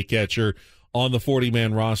AAA catcher, on the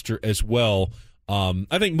 40-man roster as well.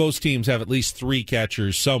 I think most teams have at least 3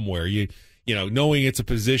 catchers somewhere. You know, knowing it's a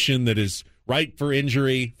position that is ripe for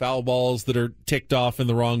injury, foul balls that are ticked off in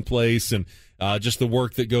the wrong place, and just the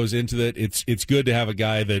work that goes into it. It's good to have a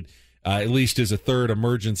guy that at least is a third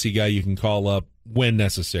emergency guy you can call up when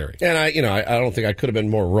necessary. And I don't think I could have been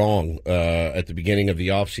more wrong at the beginning of the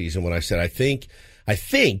offseason when I said I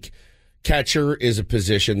think catcher is a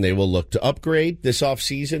position they will look to upgrade this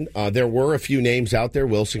offseason. There were a few names out there,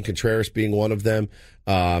 Wilson Contreras being one of them,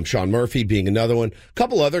 Sean Murphy being another one. A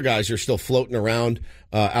couple other guys are still floating around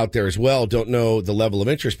out there as well. Don't know the level of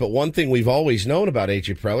interest. But one thing we've always known about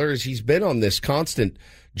A.J. Preller is he's been on this constant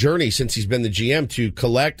journey since he's been the GM to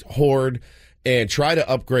collect, hoard, and try to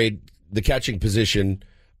upgrade the catching position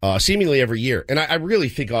seemingly every year. And I really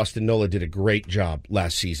think Austin Nola did a great job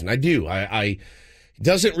last season. I do. I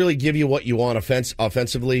doesn't really give you what you want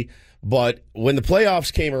offensively, but when the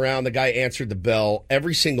playoffs came around, the guy answered the bell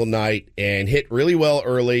every single night and hit really well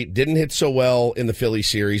early. Didn't hit so well in the Philly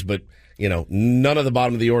series, but none of the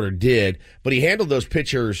bottom of the order did. But he handled those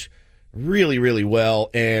pitchers really, really well,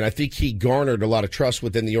 and I think he garnered a lot of trust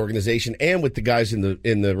within the organization and with the guys in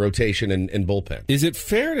the rotation and bullpen. Is it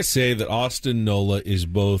fair to say that Austin Nola has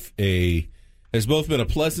both been a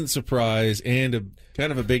pleasant surprise and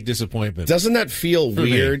kind of a big disappointment? Doesn't that feel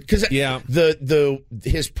weird? Because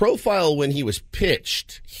his profile when he was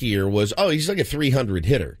pitched here was, he's like a 300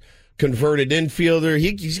 hitter. Converted infielder.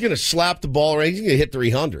 He's going to slap the ball around. He's going to hit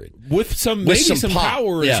 300. With some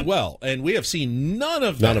power as well. And we have seen none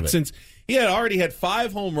of that since he had already had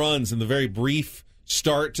 5 home runs in the very brief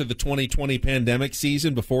start to the 2020 pandemic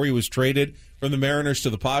season before he was traded from the Mariners to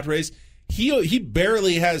the Padres. He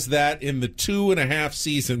barely has that in the 2.5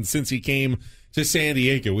 seasons since he came to San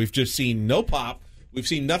Diego. We've just seen no pop. We've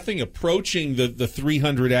seen nothing approaching the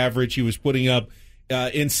 300 average he was putting up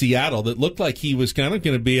in Seattle that looked like he was kind of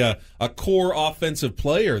going to be a core offensive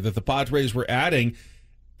player that the Padres were adding.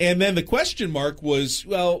 And then the question mark was,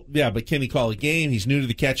 but can he call a game? He's new to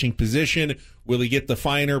the catching position. Will he get the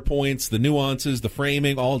finer points, the nuances, the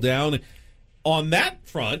framing all down? On that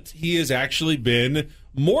front, he has actually been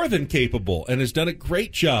more than capable and has done a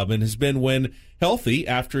great job and has been, when healthy,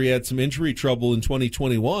 after he had some injury trouble in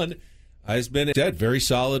 2021, has been very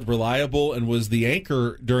solid, reliable, and was the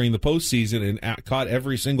anchor during the postseason and caught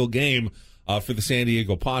every single game for the San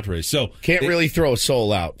Diego Padres. So can't really throw a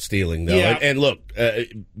soul out stealing, though. Yeah. And look,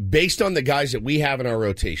 based on the guys that we have in our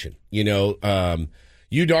rotation, Yu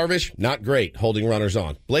Darvish, not great holding runners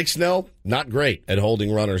on. Blake Snell, not great at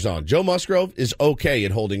holding runners on. Joe Musgrove is okay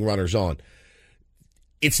at holding runners on.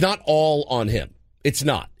 It's not all on him. It's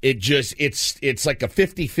not. It's like a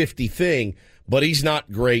 50-50 thing. But he's not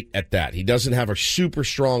great at that. He doesn't have a super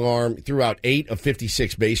strong arm. Threw out 8 of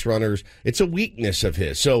 56 base runners. It's a weakness of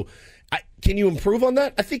his. So can you improve on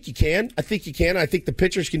that? I think you can. I think the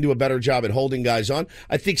pitchers can do a better job at holding guys on.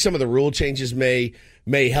 I think some of the rule changes may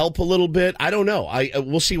help a little bit. I don't know.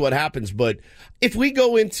 We'll see what happens. But if we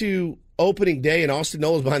go into opening day and Austin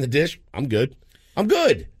Nola's behind the dish, I'm good.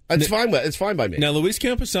 It's fine by me. Now, Luis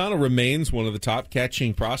Campusano remains one of the top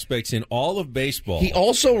catching prospects in all of baseball. He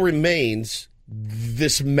also remains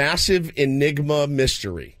this massive enigma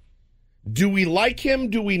mystery. Do we like him?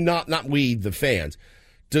 Do we not? Not we, the fans.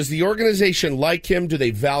 Does the organization like him? Do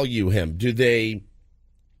they value him? Do they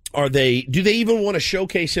even want to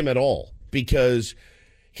showcase him at all? Because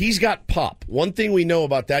he's got pop. One thing we know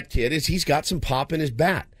about that kid is he's got some pop in his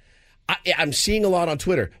bat. I'm seeing a lot on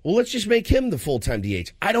Twitter. Well, let's just make him the full-time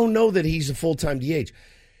DH. I don't know that he's a full-time DH.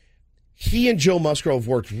 He and Joe Musgrove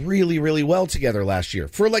worked really, really well together last year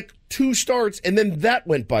for like 2 starts, and then that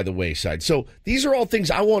went by the wayside. So these are all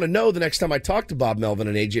things I want to know the next time I talk to Bob Melvin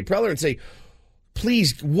and A.J. Preller and say,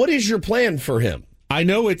 please, what is your plan for him? I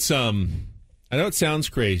know it sounds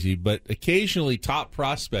crazy, but occasionally top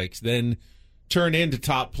prospects then turn into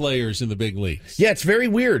top players in the big leagues. Yeah, it's very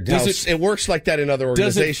weird. It works like that in other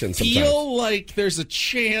organizations. Does it feel like there's a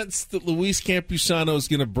chance that Luis Campusano is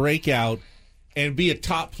going to break out and be a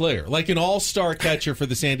top player, like an all-star catcher for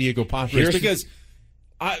the San Diego Padres? Because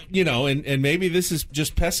and maybe this is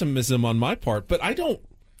just pessimism on my part, but I don't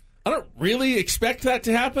really expect that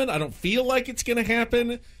to happen. I don't feel like it's going to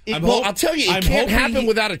happen. I'll tell you, it can't happen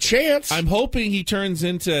without a chance. I'm hoping he turns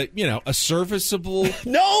into, a serviceable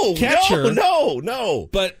catcher. No.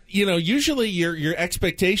 But, usually your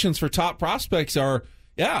expectations for top prospects are,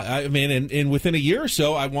 and within a year or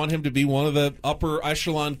so, I want him to be one of the upper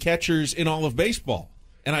echelon catchers in all of baseball.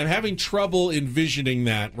 And I'm having trouble envisioning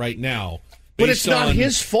that right now But it's not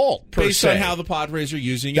his fault, per based se. on how the Padres are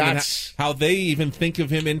using him and how they even think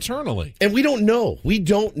of him internally. And we don't know. We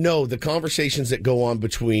don't know the conversations that go on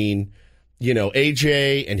between,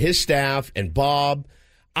 AJ and his staff and Bob.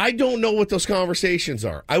 I don't know what those conversations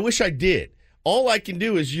are. I wish I did. All I can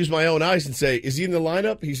do is use my own eyes and say, is he in the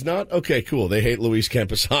lineup? He's not? Okay, cool. They hate Luis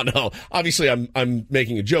Campusano. Obviously, I'm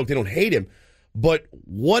making a joke. They don't hate him. But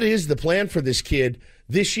what is the plan for this kid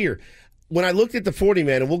this year? When I looked at the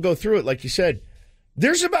 40-man, and we'll go through it, like you said,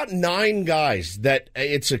 there's about 9 guys that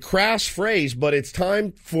it's a crass phrase, but it's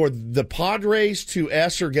time for the Padres to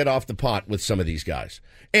S or get off the pot with some of these guys.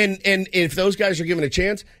 And if those guys are given a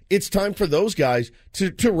chance, it's time for those guys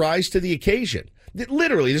to rise to the occasion.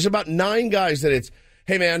 Literally, there's about 9 guys that it's,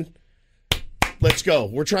 hey, man, let's go.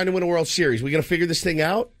 We're trying to win a World Series. We got to figure this thing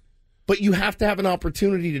out. But you have to have an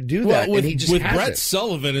opportunity to do that, and he just hasn't. Brett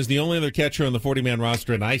Sullivan is the only other catcher on the 40-man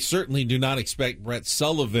roster, and I certainly do not expect Brett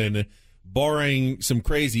Sullivan, barring some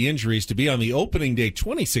crazy injuries, to be on the opening day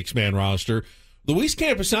 26-man roster. Luis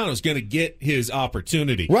Campusano is going to get his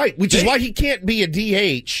opportunity. Right, which is why he can't be a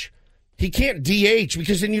DH. He can't DH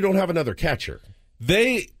because then you don't have another catcher.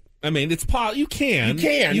 It's you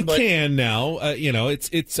can now.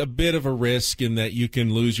 It's a bit of a risk in that you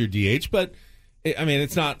can lose your DH, but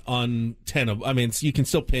it's not untenable. You can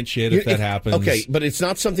still pinch hit if that happens. Okay, but it's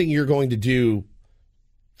not something you're going to do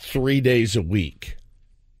 3 days a week.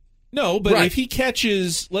 No, but if he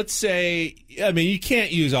catches, let's say, you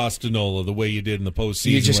can't use Ostanola the way you did in the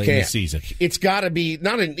postseason. You just late can't. in the season. It's got to be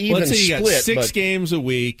not an even let's say you split. got 6 games a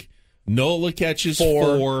week. Nola catches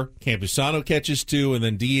 4, Campusano catches 2, and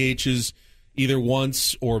then DHs either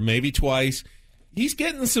once or maybe twice. He's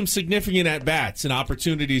getting some significant at-bats and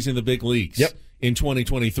opportunities in the big leagues in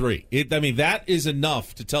 2023. That is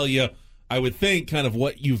enough to tell you, I would think, kind of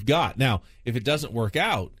what you've got. Now, if it doesn't work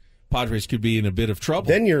out, Padres could be in a bit of trouble.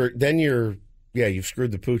 Then you've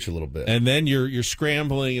screwed the pooch a little bit. And then you're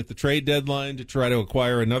scrambling at the trade deadline to try to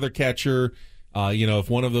acquire another catcher. If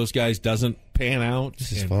one of those guys doesn't pan out.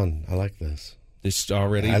 This is fun. I like this. This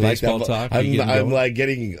already I baseball like talk. I'm like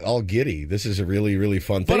getting all giddy. This is a really, really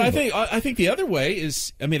fun thing. But I think the other way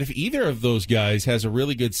is, if either of those guys has a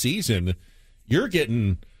really good season, you're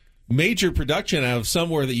getting major production out of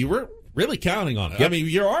somewhere that you weren't really counting on it. Yep.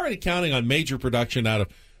 You're already counting on major production out of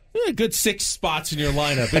a good 6 spots in your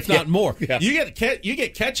lineup, if not more. Yeah. You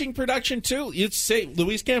get catching production too. You'd say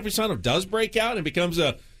Luis Campusano does break out and becomes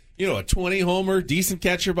a 20-homer, decent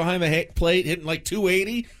catcher behind the plate, hitting like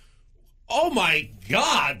 280. Oh, my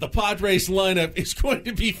God, the Padres lineup is going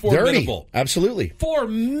to be formidable. Dirty. Absolutely.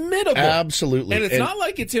 Formidable. Absolutely. And it's not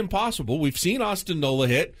like it's impossible. We've seen Austin Nola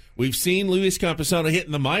hit. We've seen Luis Campusano hit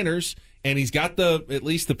in the minors, and he's got at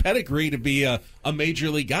least the pedigree to be a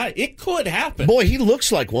major league guy. It could happen. Boy, he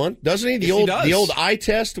looks like one, doesn't he? He does. The old eye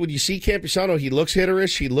test, when you see Campusano, he looks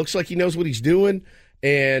hitterish. He looks like he knows what he's doing.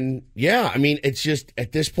 And, it's just,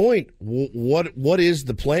 at this point, what is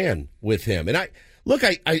the plan with him? And I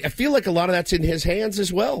feel like a lot of that's in his hands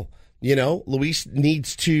as well. Luis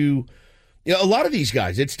needs to, a lot of these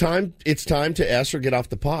guys, it's time to S or get off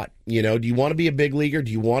the pot. Do you want to be a big leaguer?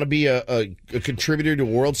 Do you want to be a contributor to a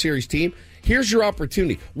World Series team? Here's your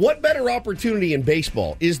opportunity. What better opportunity in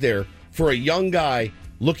baseball is there for a young guy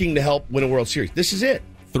looking to help win a World Series? This is it.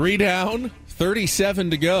 3 down, 37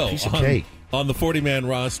 to go. Piece of cake. On the 40-man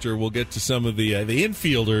roster. We'll get to some of the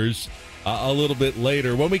infielders a little bit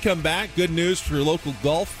later. When we come back, good news for local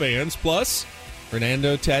golf fans. Plus,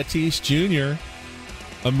 Fernando Tatis Jr.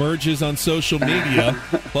 emerges on social media.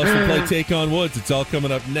 Plus, we play Take on Woods. It's all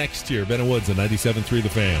coming up next year. Ben and Woods on 97.3 The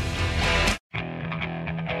Fan.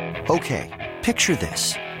 Okay, picture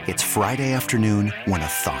this. It's Friday afternoon when a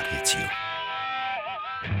thought hits you.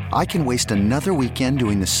 I can waste another weekend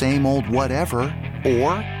doing the same old whatever,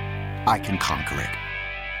 or I can conquer it.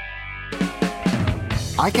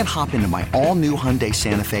 I can hop into my all-new Hyundai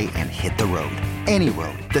Santa Fe and hit the road. Any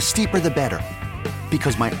road. The steeper, the better.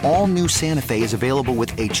 Because my all-new Santa Fe is available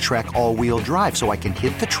with H-Track all-wheel drive, so I can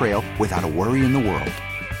hit the trail without a worry in the world.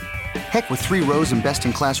 Heck, with 3 rows and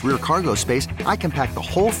best-in-class rear cargo space, I can pack the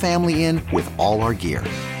whole family in with all our gear.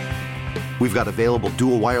 We've got available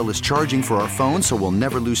dual wireless charging for our phones, so we'll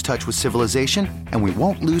never lose touch with civilization, and we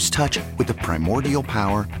won't lose touch with the primordial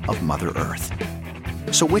power of Mother Earth.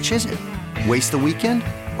 So which is it? Waste the weekend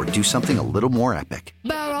or do something a little more epic?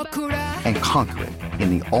 And conquer it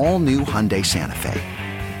in the all-new Hyundai Santa Fe.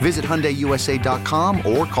 Visit HyundaiUSA.com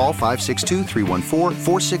or call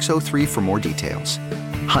 562-314-4603 for more details.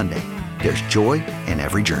 Hyundai, there's joy in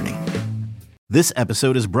every journey. This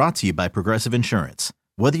episode is brought to you by Progressive Insurance.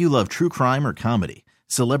 Whether you love true crime or comedy,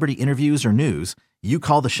 celebrity interviews or news, you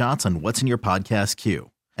call the shots on what's in your podcast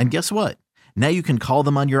queue. And guess what? Now you can call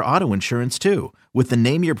them on your auto insurance too with the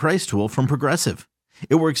Name Your Price tool from Progressive.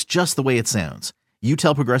 It works just the way it sounds. You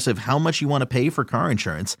tell Progressive how much you want to pay for car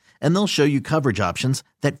insurance, and they'll show you coverage options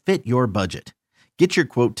that fit your budget. Get your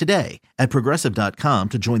quote today at Progressive.com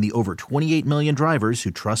to join the over 28 million drivers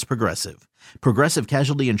who trust Progressive. Progressive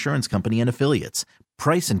Casualty Insurance Company and Affiliates.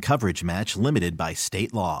 Price and coverage match limited by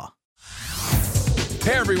state law.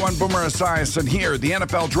 Hey everyone, Boomer Esiason here. The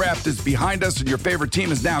NFL Draft is behind us and your favorite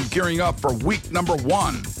team is now gearing up for week number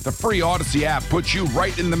 1. The free Odyssey app puts you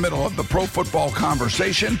right in the middle of the pro football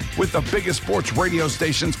conversation with the biggest sports radio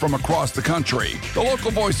stations from across the country. The local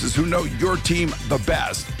voices who know your team the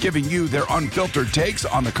best, giving you their unfiltered takes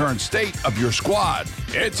on the current state of your squad.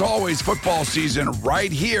 It's always football season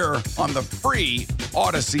right here on the free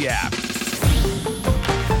Odyssey app.